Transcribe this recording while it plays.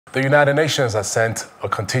The United Nations has sent a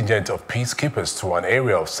contingent of peacekeepers to an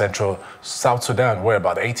area of central South Sudan where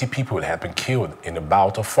about 80 people have been killed in a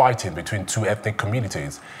bout of fighting between two ethnic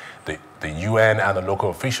communities, the UN and the local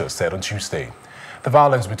officials said on Tuesday. The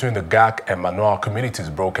violence between the Gak and Manuer communities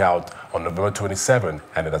broke out on November 27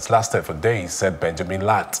 and it has lasted for days, said Benjamin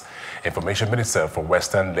Laat, Information Minister for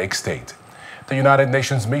Western Lake State. The United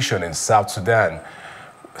Nations mission in South Sudan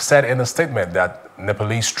said in a statement that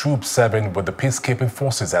Nepalese troops serving with the peacekeeping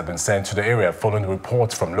forces had been sent to the area following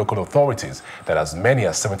reports from local authorities that as many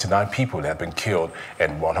as 79 people had been killed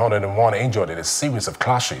and 101 injured in a series of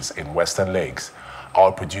clashes in Western Lakes.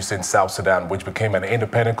 Oil-producing South Sudan, which became an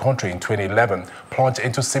independent country in 2011, plunged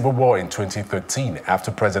into civil war in 2013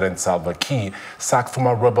 after President Salva Kiir sacked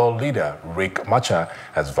former rebel leader Riek Machar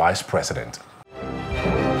as vice president.